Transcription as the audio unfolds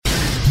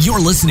You're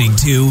listening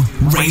to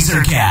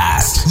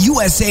Razorcast,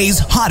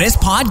 USA's hottest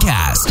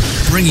podcast,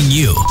 bringing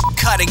you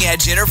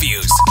cutting-edge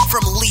interviews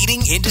from leading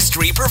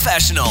industry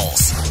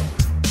professionals.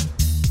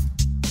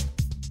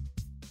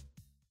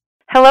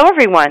 Hello,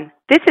 everyone.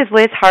 This is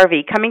Liz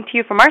Harvey coming to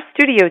you from our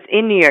studios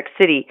in New York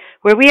City,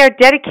 where we are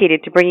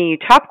dedicated to bringing you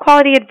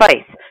top-quality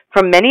advice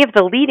from many of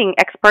the leading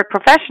expert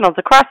professionals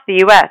across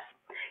the U.S.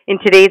 In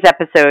today's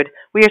episode,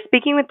 we are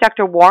speaking with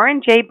Dr.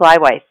 Warren J.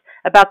 Bleiweiss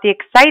about the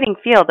exciting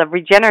field of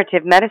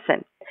regenerative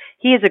medicine.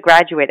 He is a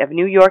graduate of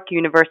New York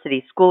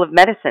University School of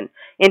Medicine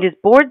and is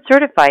board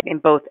certified in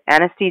both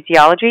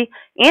anesthesiology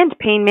and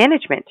pain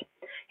management.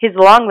 His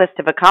long list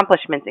of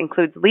accomplishments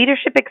includes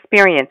leadership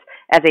experience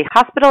as a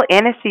hospital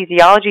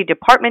anesthesiology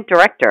department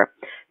director,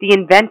 the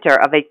inventor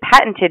of a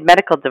patented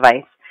medical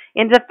device,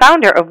 and the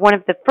founder of one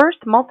of the first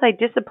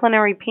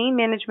multidisciplinary pain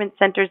management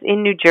centers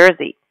in New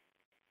Jersey.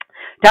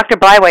 Dr.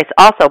 Bleiweiss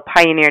also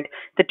pioneered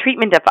the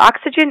treatment of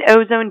oxygen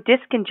ozone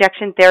disc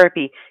injection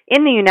therapy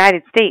in the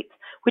United States,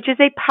 which is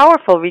a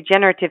powerful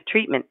regenerative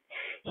treatment.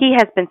 He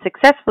has been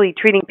successfully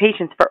treating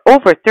patients for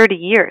over 30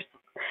 years.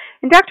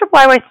 And Dr.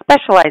 Bleiweiss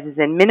specializes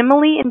in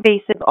minimally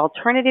invasive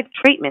alternative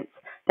treatments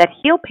that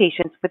heal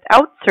patients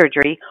without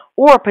surgery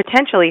or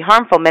potentially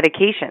harmful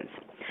medications.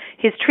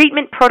 His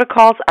treatment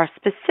protocols are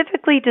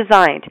specifically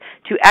designed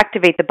to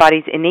activate the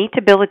body's innate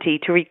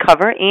ability to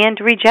recover and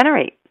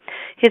regenerate.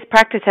 His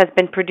practice has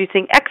been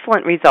producing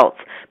excellent results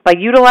by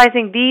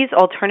utilizing these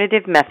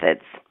alternative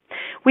methods.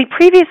 We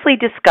previously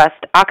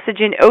discussed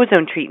oxygen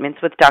ozone treatments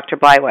with Dr.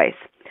 Bleiweiss.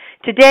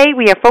 Today,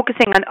 we are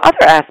focusing on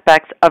other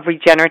aspects of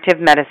regenerative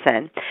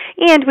medicine,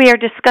 and we are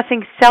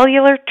discussing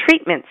cellular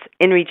treatments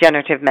in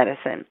regenerative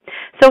medicine.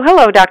 So,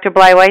 hello, Dr.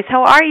 Bleiweiss.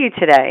 How are you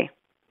today?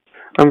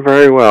 I'm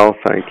very well,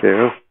 thank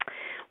you.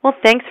 Well,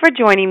 thanks for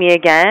joining me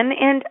again,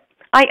 and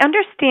I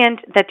understand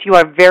that you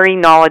are very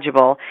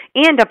knowledgeable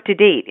and up to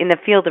date in the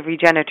field of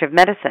regenerative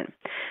medicine.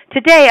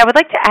 Today, I would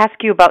like to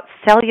ask you about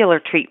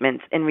cellular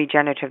treatments in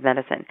regenerative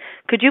medicine.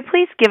 Could you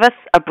please give us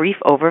a brief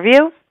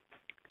overview?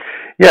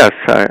 Yes,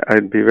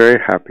 I'd be very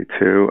happy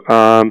to.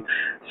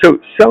 So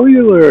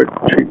cellular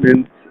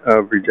treatments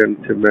of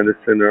regenerative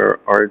medicine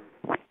are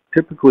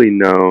typically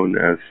known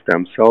as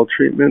stem cell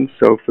treatments.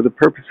 So for the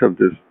purpose of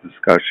this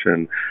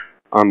discussion,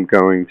 I'm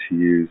going to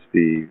use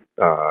the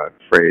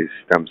phrase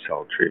stem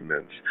cell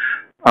treatments.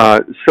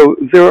 So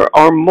there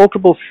are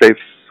multiple safe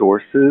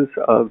sources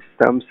of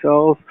stem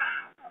cells.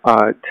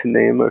 To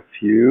name a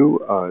few,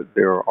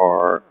 there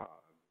are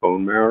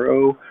bone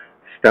marrow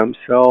stem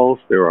cells,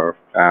 there are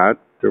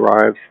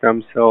fat-derived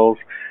stem cells,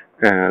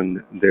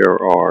 and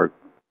there are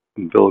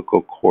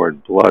umbilical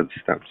cord blood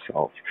stem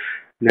cells.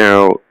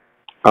 Now,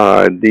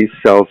 these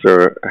cells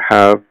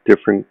have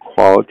different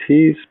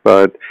qualities,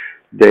 but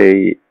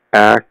they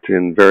act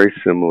in very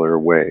similar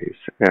ways.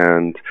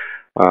 And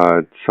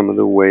some of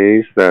the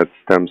ways that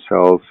stem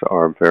cells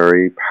are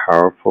very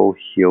powerful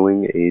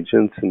healing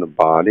agents in the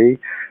body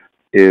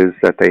is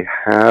that they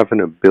have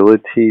an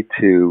ability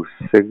to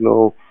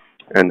signal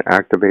and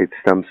activate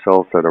stem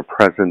cells that are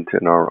present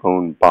in our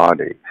own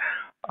body.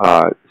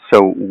 So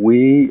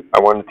I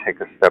want to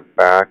take a step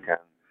back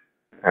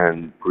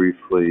and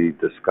briefly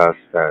discuss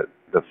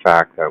the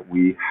fact that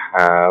we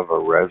have a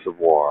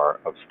reservoir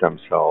of stem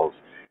cells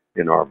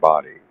in our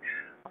body.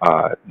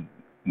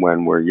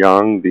 When we're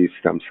young, these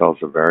stem cells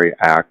are very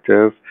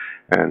active,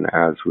 and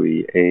as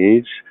we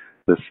age,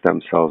 the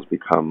stem cells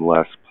become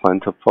less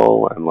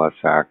plentiful and less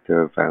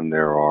active, and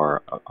there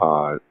are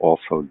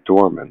also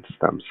dormant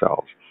stem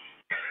cells.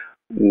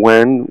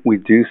 When we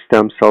do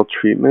stem cell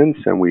treatments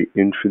and we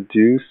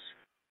introduce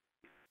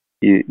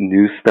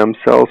new stem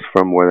cells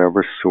from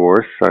whatever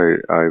source,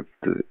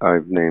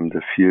 I've named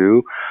a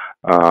few,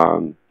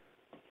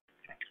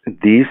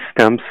 these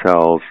stem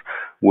cells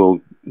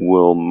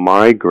will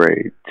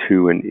migrate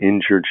to an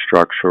injured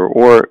structure,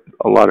 or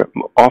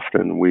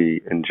often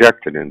we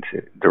inject it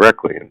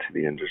directly into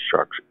the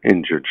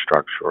injured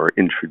structure, or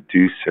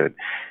introduce it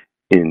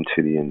into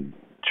the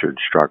injured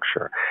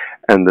structure.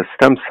 And the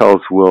stem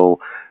cells will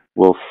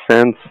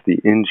sense the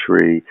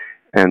injury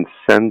and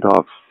send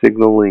off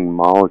signaling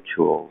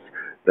molecules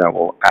that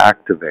will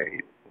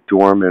activate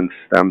dormant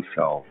stem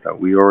cells that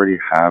we already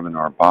have in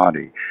our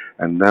body.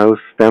 And those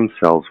stem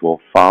cells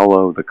will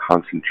follow the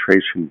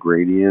concentration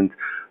gradient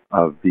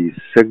of these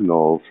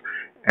signals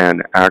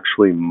and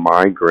actually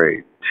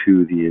migrate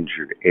to the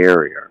injured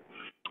area.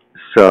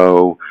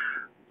 So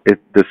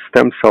the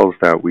stem cells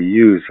that we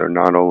use are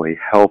not only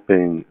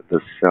helping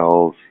the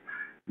cells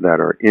that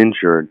are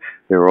injured,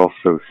 they're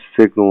also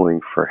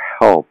signaling for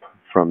help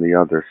from the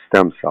other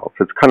stem cells.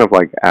 It's kind of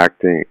like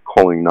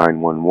calling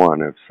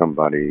 911 if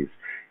somebody's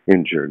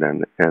injured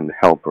and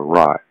help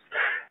arrives.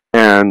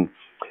 And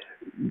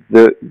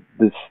the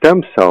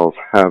stem cells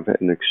have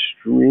an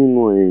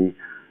extremely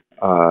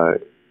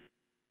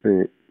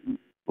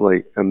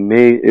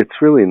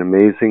it's really an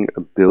amazing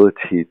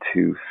ability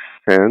to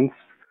sense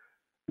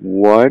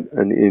what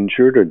an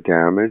injured or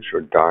damaged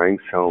or dying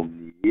cell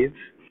needs,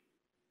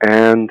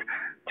 and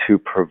to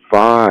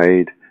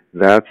provide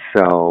that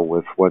cell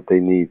with what they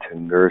need to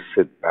nurse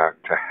it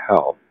back to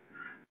health.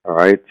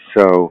 right?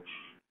 So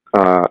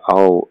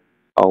I'll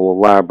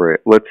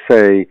elaborate. Let's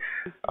say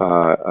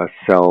a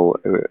cell,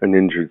 an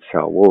injured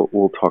cell.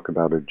 We'll talk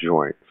about a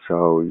joint.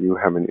 So you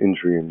have an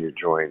injury in your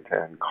joint,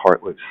 and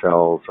cartilage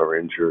cells are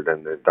injured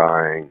and they're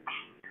dying.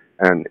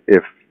 And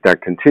if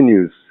that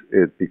continues,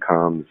 it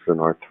becomes an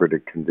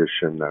arthritic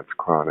condition that's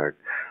chronic,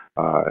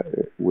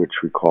 which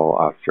we call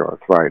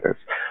osteoarthritis.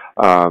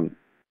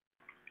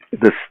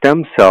 The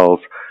stem cells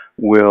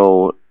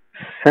will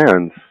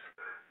sense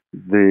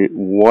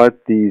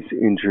what these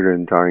injured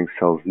and dying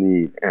cells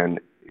need and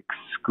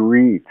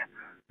excrete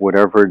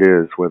whatever it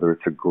is, whether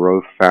it's a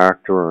growth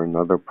factor or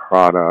another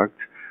product,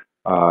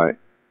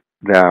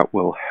 that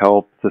will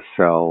help the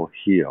cell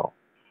heal.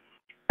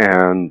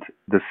 And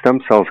the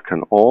stem cells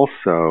can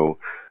also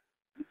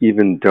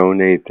even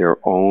donate their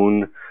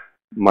own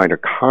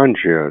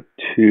mitochondria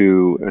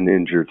to an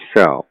injured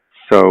cell.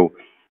 So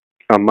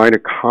a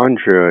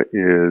mitochondria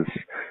is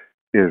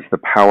the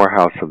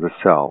powerhouse of the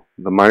cell.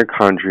 The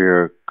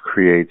mitochondria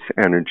creates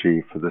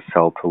energy for the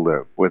cell to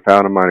live.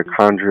 Without a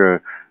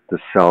mitochondria, the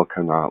cell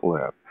cannot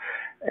live.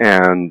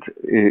 And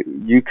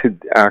you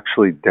could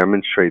actually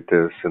demonstrate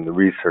this in the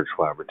research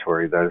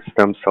laboratory, that a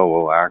stem cell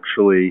will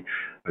actually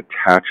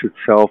attach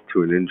itself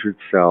to an injured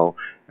cell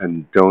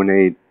and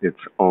donate its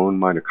own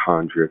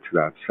mitochondria to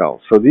that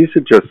cell. So these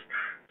are just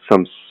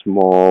some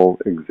small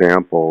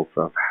examples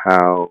of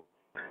how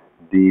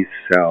these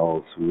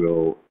cells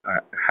will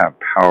have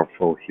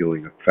powerful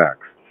healing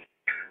effects.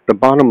 The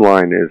bottom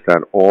line is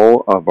that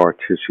all of our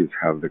tissues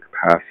have the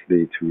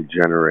capacity to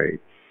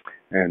regenerate,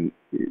 and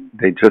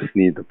they just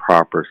need the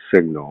proper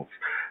signals.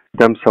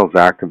 Stem cells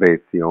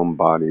activate our own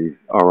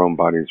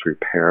body's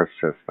repair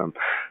system.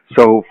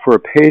 So for a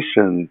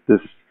patient, this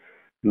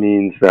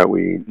means that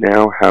we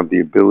now have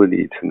the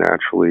ability to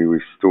naturally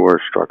restore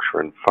structure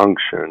and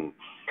function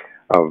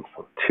of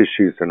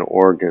tissues and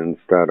organs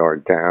that are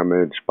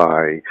damaged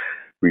by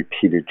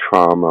repeated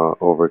trauma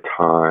over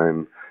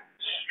time,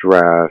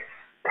 stress,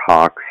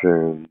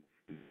 toxins,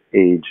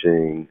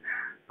 aging.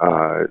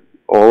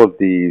 All of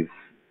these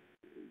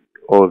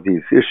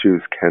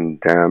issues can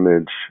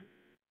damage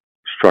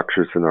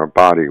structures in our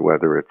body,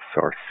 whether it's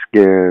our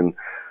skin,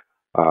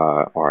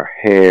 our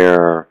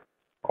hair,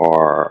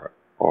 our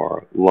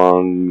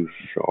lungs,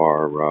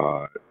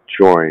 our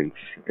joints,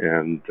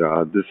 and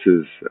this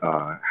is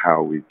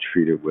how we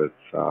treat it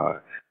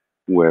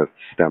with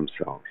stem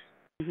cells.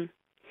 Mm-hmm.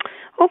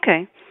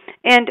 Okay.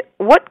 And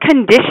what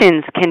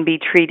conditions can be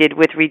treated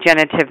with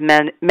regenerative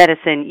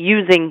medicine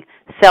using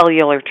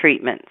cellular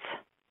treatments?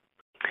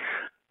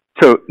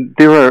 So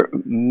there are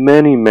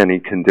many, many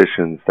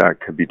conditions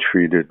that could be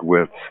treated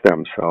with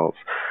stem cells.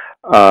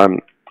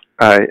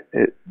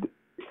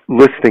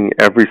 Listing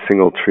every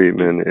single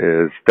treatment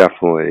is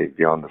definitely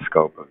beyond the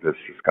scope of this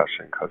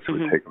discussion because it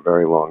would take a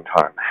very long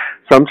time.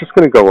 So I'm just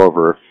going to go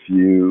over a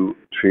few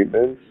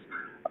treatments.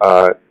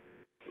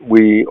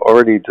 We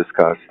already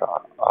discussed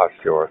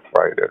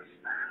osteoarthritis.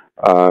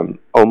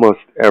 Almost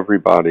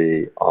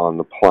everybody on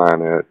the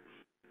planet,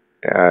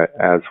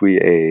 as we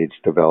age,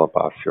 develop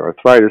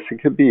osteoarthritis.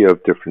 It could be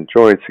of different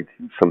joints.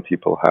 Some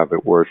people have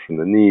it worse in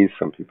the knees.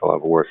 Some people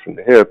have it worse in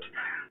the hips.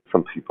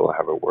 Some people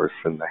have it worse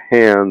in the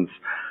hands.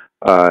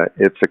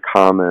 It's a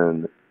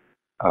common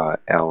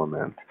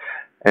element.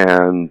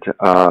 And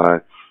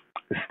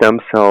stem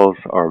cells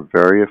are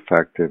very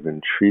effective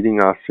in treating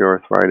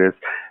osteoarthritis.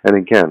 And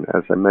again,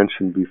 as I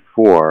mentioned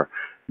before,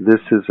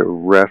 this is a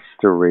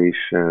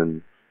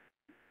restoration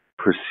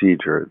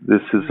procedure.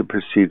 This is a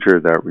procedure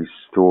that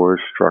restores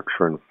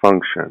structure and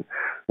function.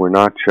 We're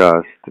not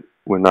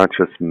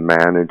just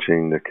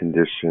managing the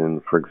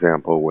condition, for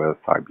example, with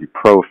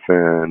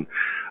ibuprofen,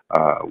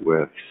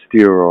 with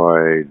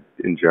steroid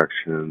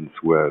injections,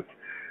 with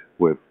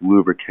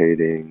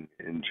lubricating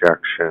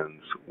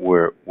injections.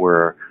 We're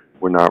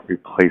not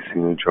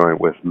replacing the joint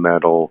with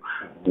metal.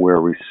 We're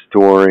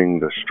restoring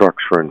the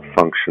structure and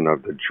function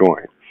of the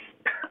joint.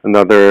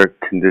 Another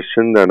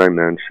condition that I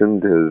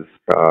mentioned is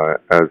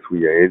as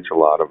we age, a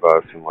lot of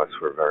us, unless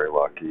we're very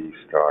lucky,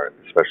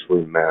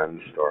 especially men,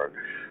 start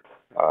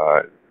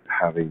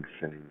having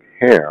thinning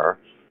hair.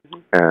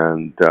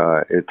 And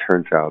it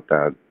turns out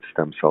that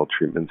stem cell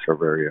treatments are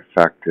very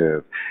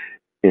effective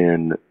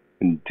in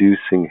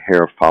inducing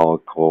hair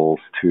follicles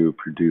to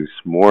produce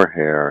more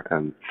hair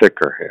and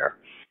thicker hair.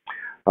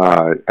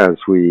 As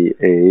we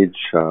age,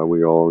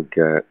 we all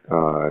get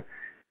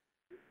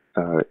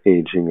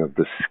aging of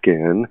the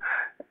skin,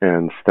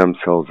 and stem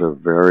cells are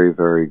very,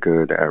 very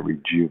good at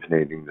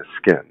rejuvenating the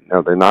skin.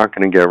 Now, they're not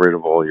going to get rid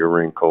of all your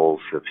wrinkles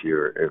if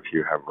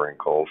you have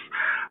wrinkles,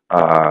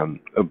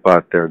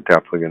 but they're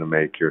definitely going to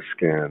make your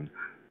skin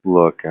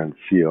look and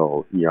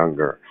feel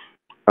younger.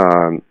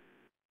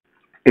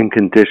 In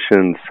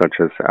conditions such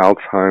as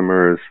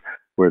Alzheimer's,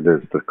 where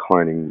there's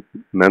declining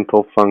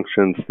mental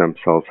function, stem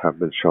cells have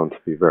been shown to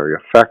be very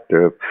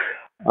effective.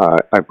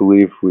 I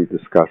believe we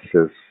discussed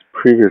this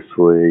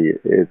previously.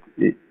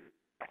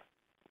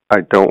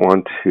 I don't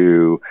want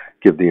to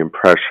give the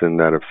impression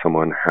that if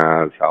someone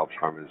has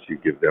Alzheimer's, you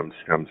give them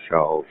stem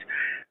cells.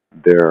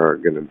 they're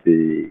going to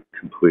be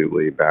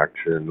completely back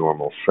to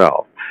normal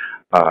self.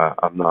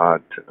 I'm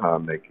not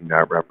making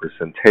that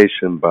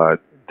representation,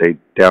 but they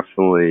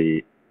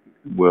definitely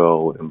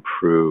will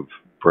improve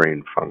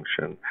brain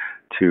function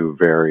to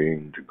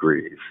varying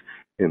degrees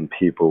in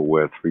people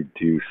with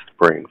reduced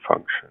brain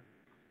function,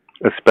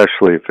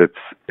 especially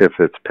if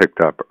it's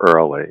picked up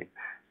early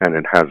and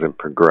it hasn't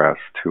progressed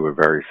to a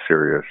very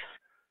serious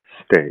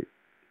state.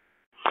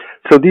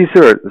 So these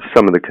are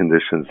some of the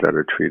conditions that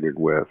are treated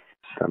with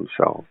stem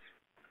cells.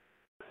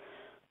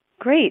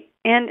 Great.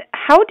 And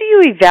how do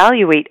you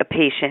evaluate a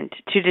patient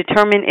to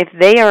determine if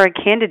they are a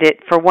candidate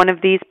for one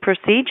of these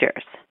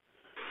procedures?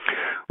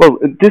 Well,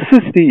 this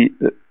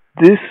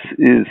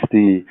is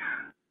the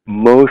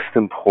most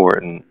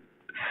important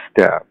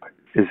step,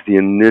 is the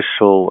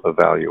initial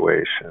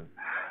evaluation.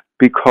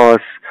 Because,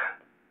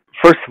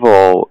 first of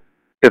all,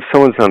 if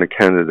someone's not a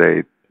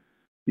candidate,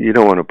 you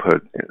don't want to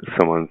put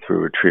someone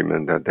through a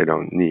treatment that they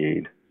don't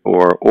need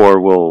or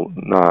will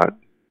not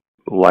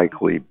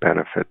likely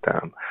benefit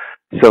them.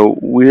 So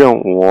we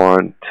don't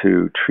want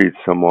to treat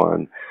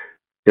someone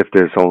if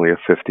there's only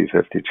a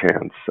 50-50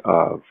 chance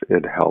of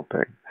it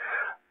helping.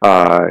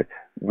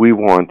 We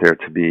want there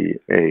to be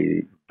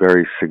a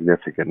very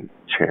significant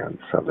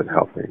chance of it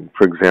helping.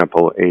 For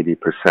example,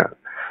 80%.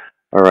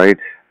 All right.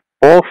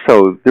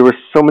 Also, there are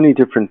so many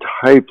different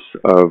types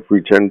of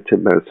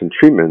regenerative medicine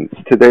treatments.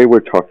 Today we're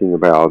talking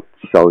about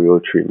cellular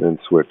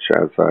treatments, which,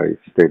 as I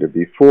stated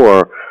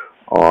before,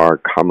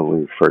 are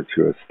commonly referred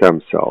to as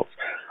stem cells.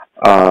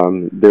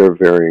 There are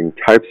varying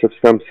types of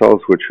stem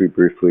cells, which we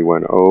briefly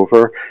went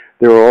over.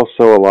 There are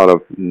also a lot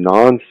of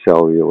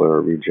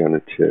non-cellular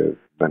regenerative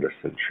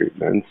medicine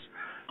treatments,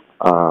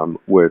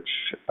 which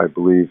I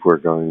believe we're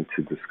going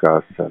to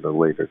discuss at a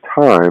later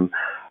time.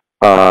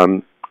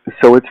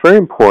 So it's very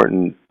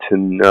important to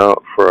know,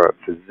 for a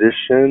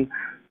physician,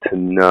 to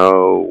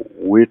know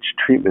which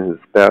treatment is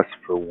best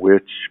for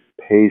which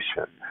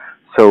patient.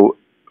 So,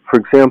 for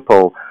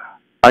example,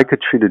 I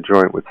could treat a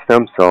joint with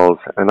stem cells,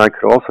 and I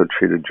could also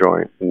treat a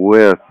joint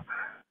with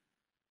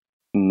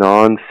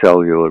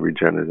non-cellular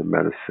regenerative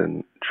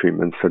medicine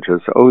treatments such as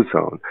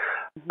ozone.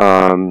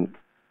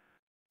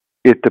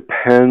 It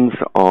depends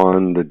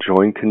on the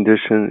joint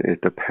condition.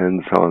 It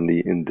depends on the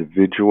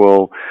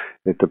individual.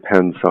 It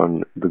depends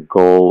on the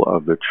goal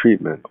of the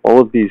treatment. All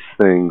of these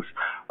things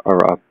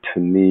are up to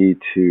me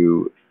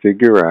to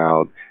figure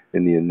out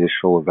in the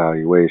initial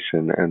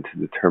evaluation and to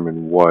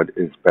determine what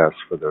is best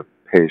for the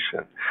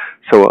patient.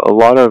 So a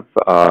lot of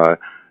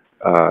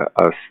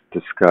us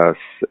discuss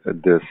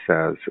this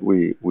as,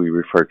 we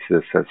refer to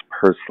this as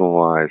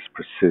personalized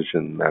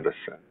precision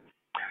medicine,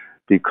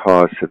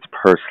 because it's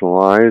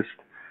personalized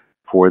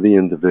for the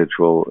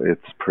individual,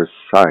 it's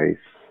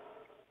precise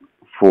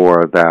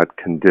for that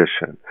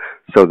condition.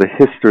 So the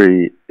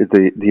history,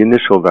 the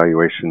initial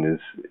evaluation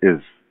is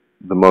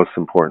the most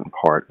important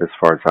part as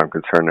far as I'm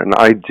concerned. And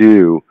I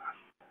do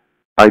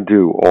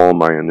all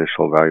my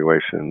initial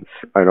evaluations.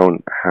 I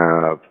don't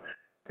have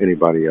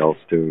anybody else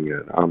doing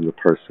it. I'm the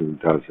person who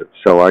does it.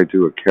 So I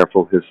do a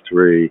careful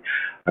history.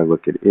 I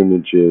look at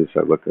images.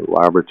 I look at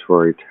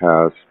laboratory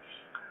tests.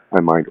 I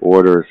might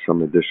order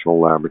some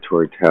additional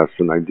laboratory tests,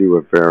 and I do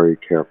a very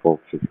careful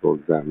physical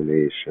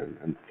examination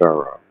and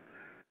thorough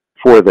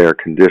for their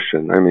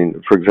condition. I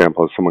mean, for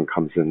example, if someone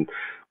comes in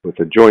with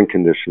a joint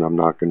condition, I'm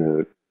not going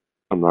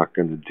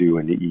to do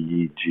an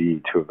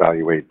EEG to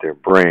evaluate their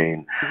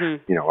brain,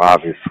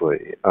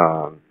 obviously.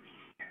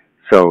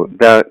 So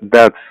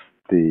that's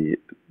the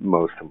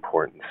most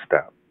important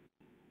step.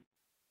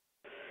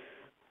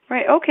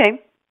 Right,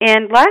 okay.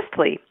 And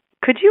lastly,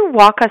 could you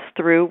walk us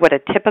through what a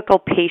typical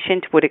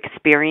patient would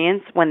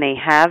experience when they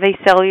have a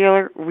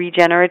cellular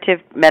regenerative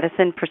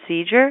medicine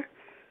procedure?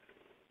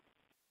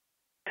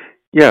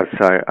 Yes,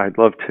 I'd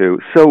love to.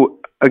 So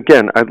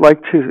again, I'd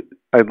like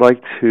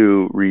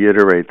to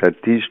reiterate that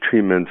these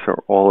treatments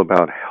are all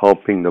about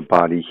helping the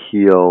body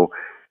heal,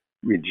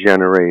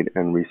 regenerate,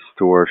 and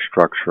restore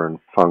structure and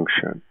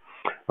function.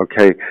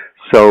 Okay,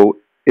 so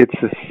it's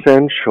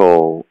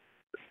essential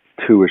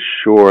to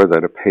assure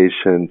that a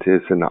patient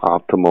is in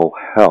optimal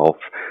health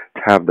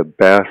to have the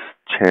best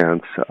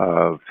chance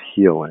of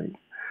healing.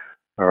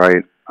 All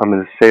right, I'm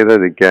going to say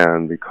that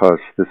again because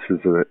this is,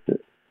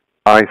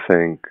 I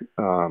think,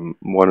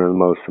 one of the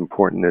most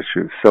important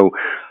issues. So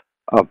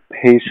a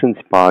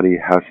patient's body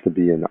has to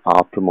be in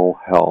optimal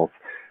health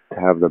to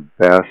have the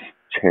best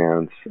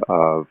chance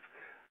of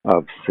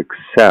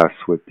success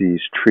with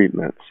these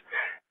treatments.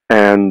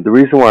 And the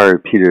reason why I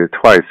repeated it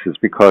twice is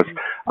because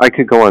I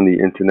could go on the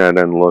internet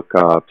and look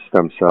up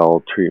stem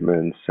cell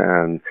treatments,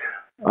 and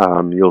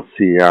you'll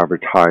see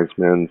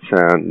advertisements,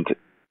 and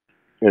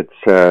it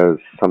says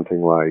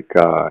something like,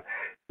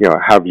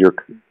 have your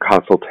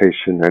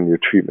consultation and your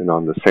treatment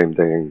on the same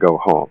day and go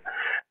home.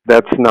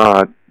 That's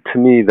not an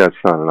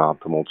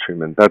optimal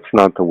treatment. That's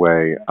not the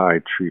way I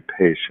treat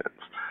patients.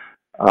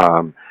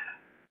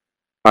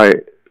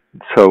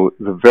 So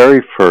the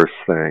very first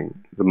thing,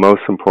 the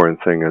most important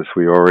thing, as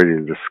we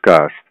already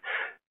discussed,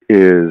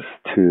 is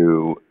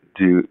to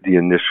do the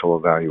initial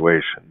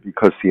evaluation,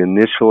 because the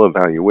initial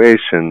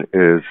evaluation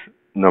is,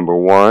 number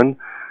one,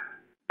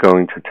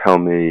 going to tell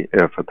me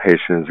if a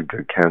patient is a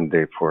good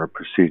candidate for a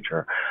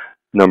procedure.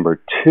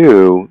 Number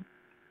two,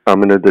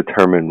 I'm going to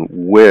determine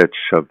which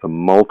of the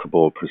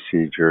multiple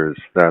procedures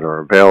that are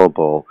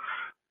available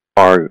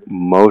are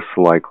most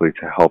likely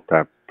to help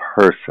that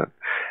person.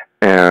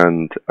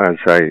 And as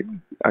I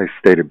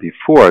stated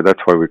before, that's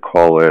why we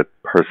call it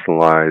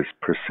personalized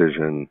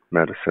precision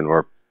medicine,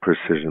 or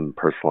precision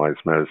personalized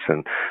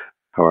medicine,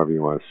 however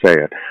you want to say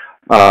it.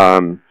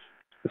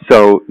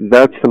 So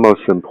that's the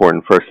most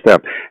important first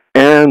step.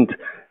 And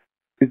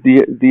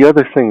the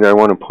other thing that I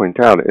want to point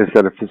out is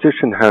that a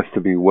physician has to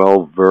be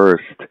well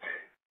versed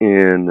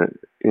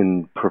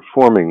in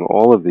performing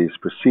all of these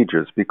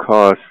procedures,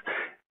 because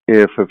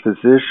if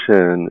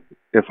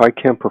I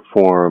can't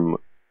perform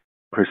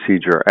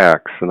procedure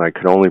X and I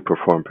can only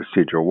perform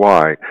procedure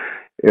Y,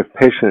 if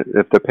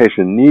the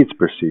patient needs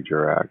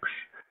procedure X,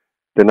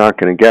 they're not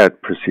going to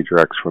get procedure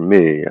X from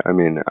me. I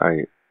mean,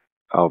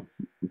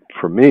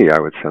 for me, I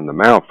would send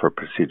them out for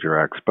procedure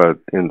X, but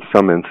in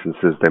some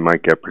instances, they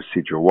might get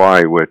procedure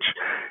Y, which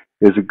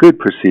is a good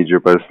procedure,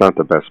 but it's not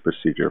the best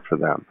procedure for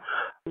them.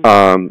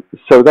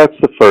 So that's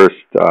the first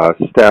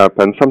step,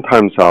 and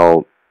sometimes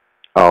I'll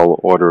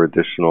order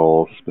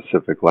additional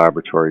specific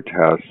laboratory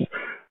tests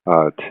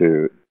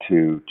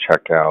to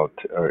check out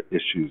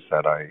issues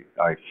that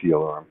I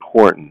feel are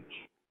important.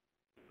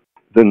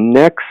 The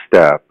next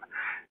step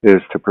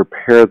is to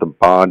prepare the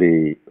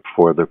body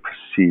for the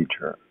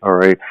procedure. All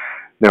right.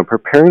 Now,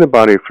 preparing the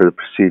body for the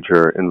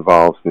procedure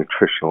involves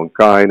nutritional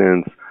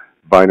guidance,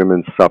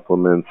 vitamin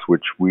supplements,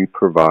 which we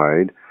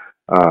provide,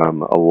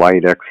 a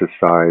light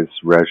exercise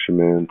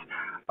regimen,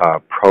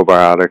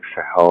 probiotics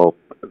to help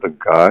the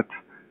gut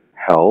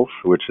health,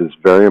 which is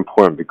very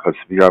important, because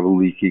if you have a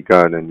leaky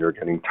gut and you're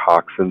getting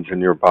toxins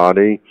in your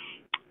body,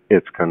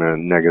 it's going to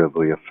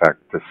negatively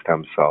affect the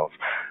stem cells.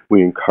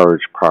 We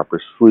encourage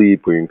proper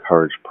sleep. We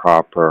encourage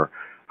proper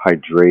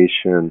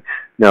hydration.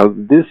 Now,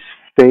 this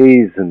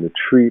phase in the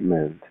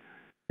treatment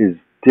is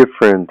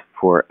different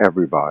for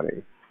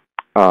everybody.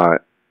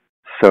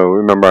 So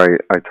remember,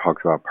 I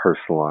talked about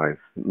personalized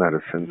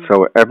medicine.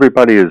 So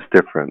everybody is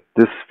different.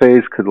 This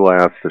phase could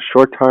last a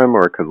short time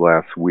or it could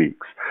last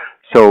weeks.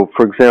 So,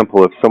 for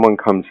example, if someone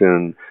comes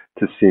in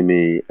to see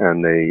me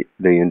and they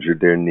injured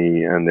their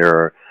knee and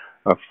they're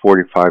a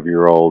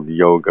 45-year-old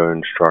yoga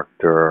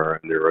instructor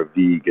and they're a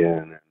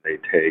vegan and they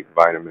take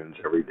vitamins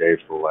every day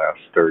for the last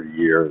 30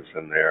 years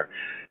and they're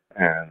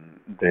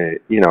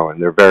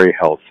very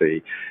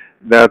healthy,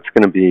 that's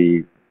going to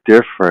be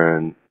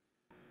different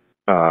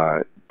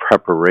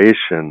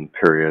preparation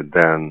period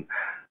than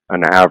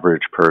an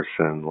average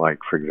person, like,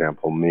 for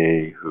example,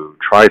 me, who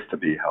tries to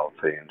be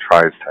healthy and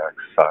tries to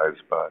exercise,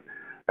 but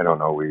I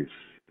don't always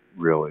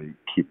really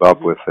keep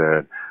up with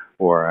it,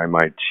 or I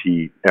might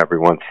cheat every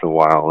once in a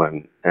while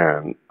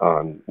and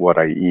on what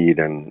I eat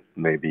and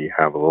maybe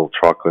have a little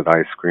chocolate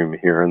ice cream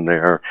here and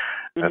there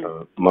at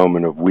a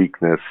moment of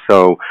weakness.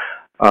 So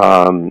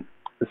I'm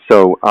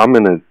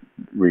going to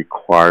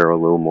require a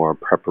little more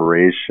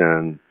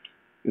preparation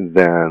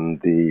than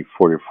the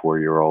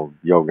 44-year-old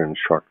yoga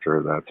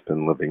instructor that's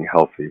been living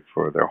healthy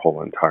for their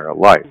whole entire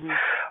life.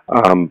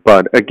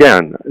 But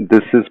again,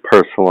 this is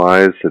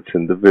personalized, it's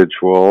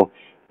individual,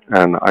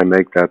 and I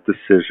make that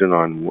decision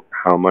on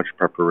how much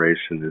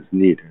preparation is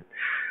needed.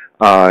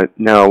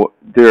 Now,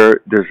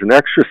 there's an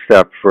extra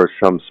step for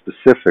some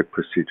specific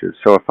procedures.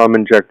 So if I'm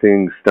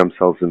injecting stem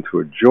cells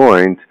into a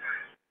joint,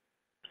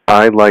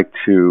 I like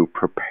to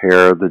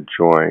prepare the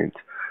joint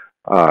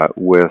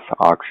with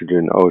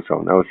oxygen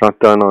ozone. Now, it's not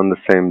done on the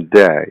same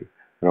day.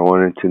 I don't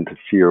want it to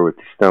interfere with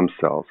the stem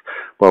cells.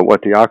 But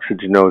what the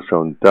oxygen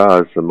ozone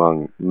does,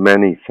 among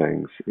many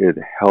things, it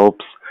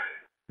helps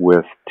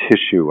with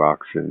tissue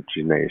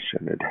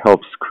oxygenation. It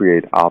helps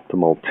create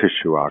optimal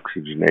tissue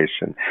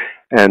oxygenation.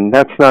 And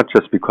that's not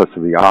just because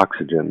of the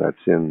oxygen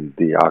that's in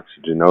the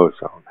oxygen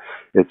ozone.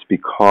 It's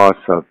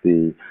because of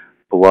the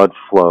blood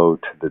flow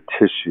to the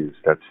tissues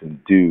that's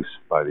induced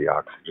by the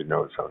oxygen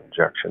ozone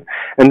injection.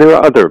 And there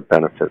are other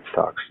benefits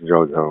to oxygen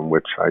ozone,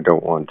 which I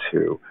don't want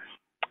to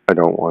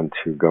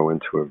go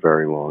into a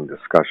very long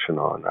discussion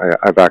on.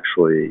 I've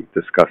actually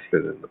discussed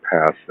it in the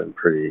past in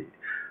pretty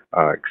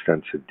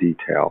extensive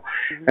detail.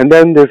 And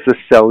then there's the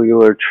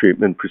cellular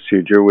treatment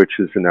procedure, which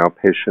is an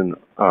outpatient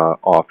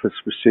office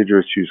procedure.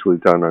 It's usually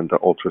done under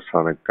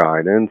ultrasonic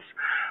guidance.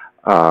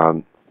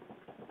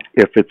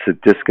 If it's a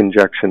disc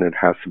injection, it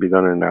has to be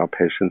done in an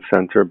outpatient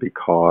center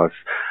because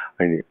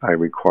I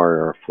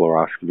require a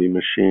fluoroscopy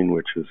machine,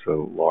 which is a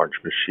large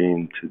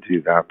machine to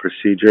do that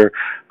procedure,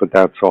 but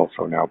that's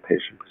also an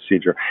outpatient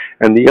procedure.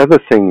 And the other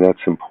thing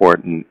that's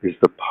important is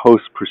the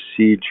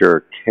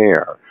post-procedure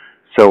care.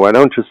 So I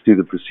don't just do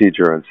the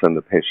procedure and send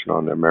the patient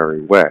on their merry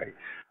way.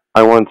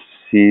 I want to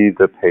see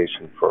the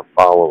patient for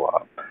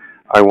follow-up.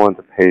 I want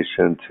the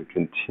patient to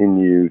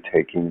continue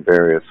taking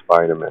various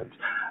vitamins.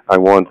 I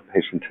want the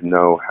patient to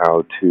know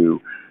how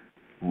to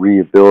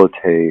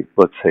rehabilitate,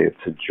 let's say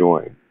it's a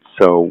joint.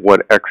 So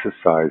what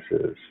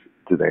exercises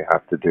do they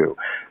have to do?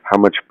 How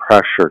much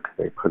pressure can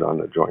they put on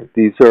the joint?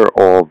 These are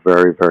all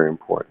very, very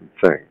important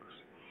things.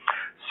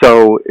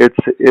 So it's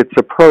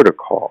a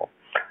protocol,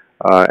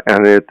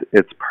 and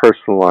it's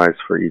personalized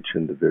for each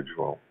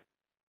individual.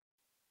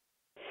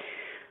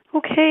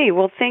 Okay,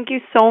 well, thank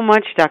you so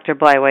much, Dr.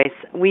 Bleiweiss.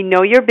 We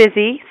know you're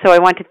busy, so I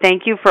want to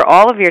thank you for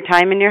all of your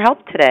time and your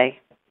help today.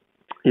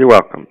 You're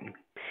welcome.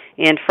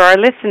 And for our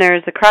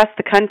listeners across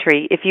the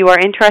country, if you are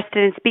interested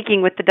in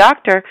speaking with the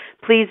doctor,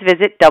 please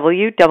visit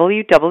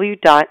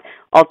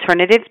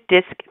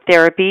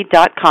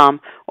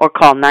www.alternativedisctherapy.com or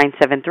call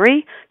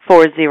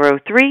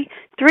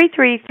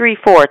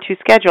 973-403-3334 to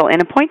schedule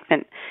an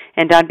appointment.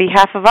 And on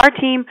behalf of our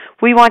team,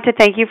 we want to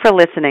thank you for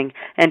listening,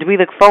 and we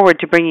look forward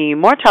to bringing you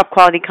more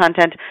top-quality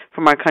content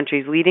from our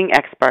country's leading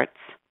experts.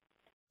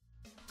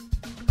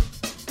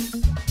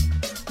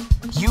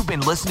 You've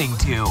been listening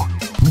to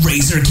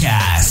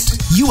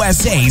RazorCast,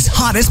 USA's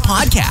hottest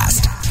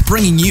podcast,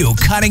 bringing you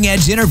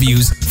cutting-edge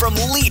interviews from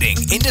leading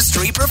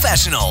industry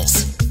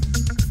professionals.